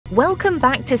Welcome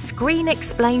back to Screen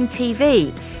Explained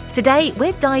TV. Today,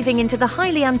 we're diving into the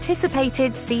highly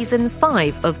anticipated Season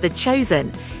 5 of The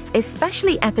Chosen,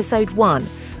 especially Episode 1,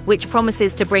 which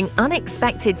promises to bring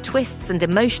unexpected twists and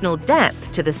emotional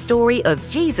depth to the story of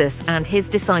Jesus and his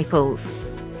disciples.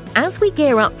 As we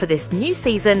gear up for this new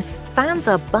season, fans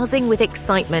are buzzing with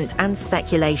excitement and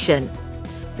speculation.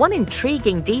 One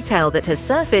intriguing detail that has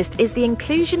surfaced is the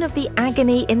inclusion of the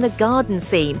agony in the garden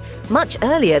scene much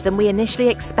earlier than we initially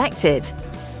expected.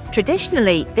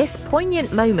 Traditionally, this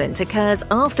poignant moment occurs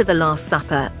after the Last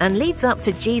Supper and leads up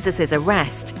to Jesus'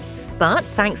 arrest. But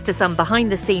thanks to some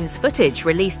behind-the-scenes footage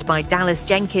released by Dallas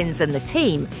Jenkins and the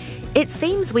team, it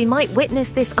seems we might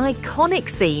witness this iconic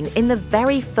scene in the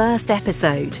very first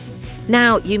episode.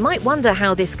 Now, you might wonder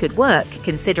how this could work,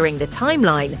 considering the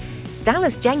timeline.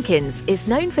 Dallas Jenkins is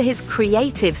known for his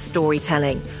creative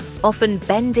storytelling, often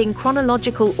bending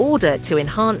chronological order to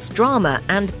enhance drama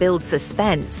and build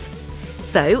suspense.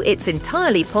 So it's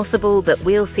entirely possible that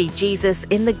we'll see Jesus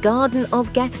in the Garden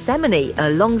of Gethsemane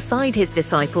alongside his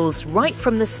disciples right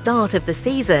from the start of the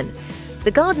season.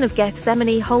 The Garden of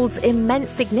Gethsemane holds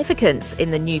immense significance in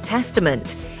the New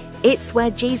Testament. It's where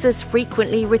Jesus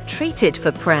frequently retreated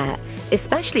for prayer,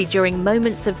 especially during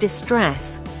moments of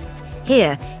distress.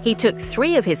 Here, he took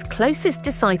 3 of his closest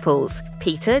disciples,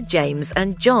 Peter, James,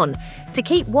 and John, to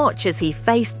keep watch as he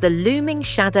faced the looming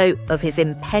shadow of his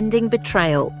impending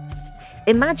betrayal.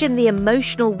 Imagine the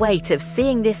emotional weight of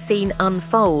seeing this scene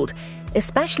unfold,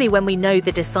 especially when we know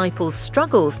the disciples'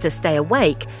 struggles to stay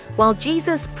awake while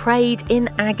Jesus prayed in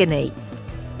agony.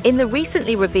 In the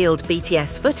recently revealed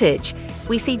BTS footage,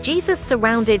 we see Jesus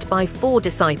surrounded by 4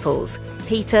 disciples,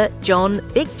 Peter, John,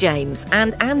 Big James,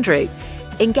 and Andrew,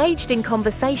 engaged in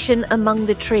conversation among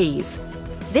the trees.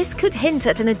 This could hint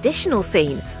at an additional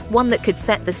scene, one that could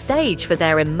set the stage for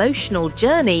their emotional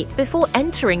journey before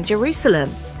entering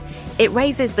Jerusalem. It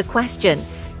raises the question,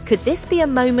 could this be a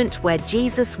moment where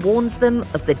Jesus warns them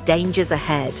of the dangers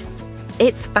ahead?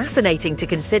 It's fascinating to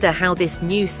consider how this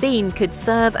new scene could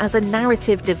serve as a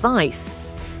narrative device.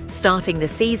 Starting the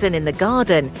season in the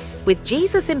garden, with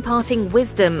Jesus imparting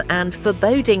wisdom and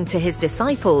foreboding to his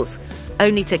disciples,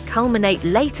 only to culminate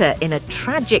later in a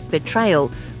tragic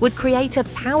betrayal, would create a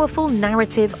powerful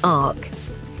narrative arc.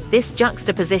 This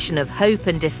juxtaposition of hope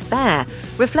and despair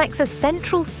reflects a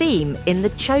central theme in The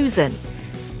Chosen.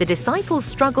 The disciples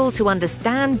struggle to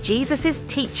understand Jesus'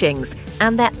 teachings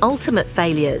and their ultimate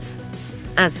failures.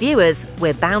 As viewers,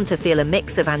 we're bound to feel a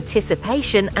mix of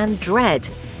anticipation and dread.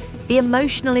 The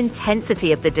emotional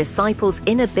intensity of the disciples'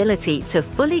 inability to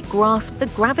fully grasp the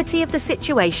gravity of the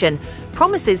situation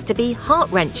promises to be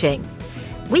heart-wrenching.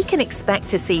 We can expect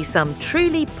to see some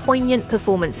truly poignant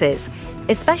performances,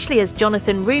 especially as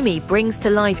Jonathan Roumie brings to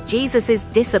life Jesus'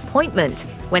 disappointment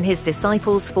when his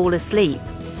disciples fall asleep.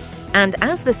 And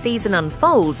as the season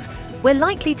unfolds, we're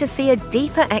likely to see a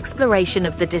deeper exploration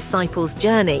of the disciples'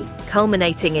 journey,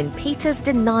 culminating in Peter's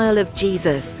denial of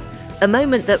Jesus, a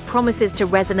moment that promises to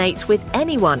resonate with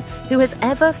anyone who has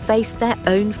ever faced their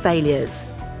own failures.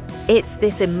 It's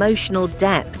this emotional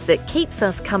depth that keeps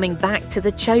us coming back to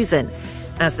The Chosen,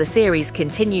 as the series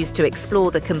continues to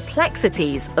explore the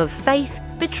complexities of faith,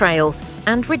 betrayal,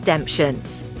 and redemption.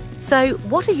 So,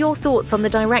 what are your thoughts on the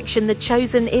direction The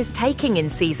Chosen is taking in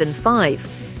Season 5?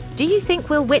 Do you think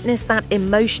we'll witness that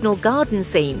emotional garden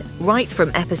scene right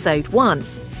from Episode 1?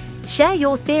 Share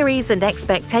your theories and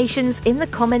expectations in the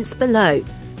comments below.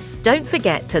 Don't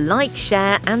forget to like,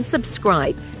 share, and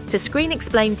subscribe to Screen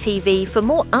Explained TV for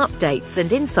more updates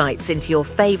and insights into your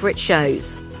favourite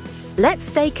shows. Let's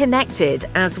stay connected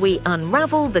as we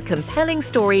unravel the compelling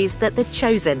stories that The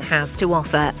Chosen has to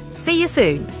offer. See you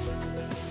soon!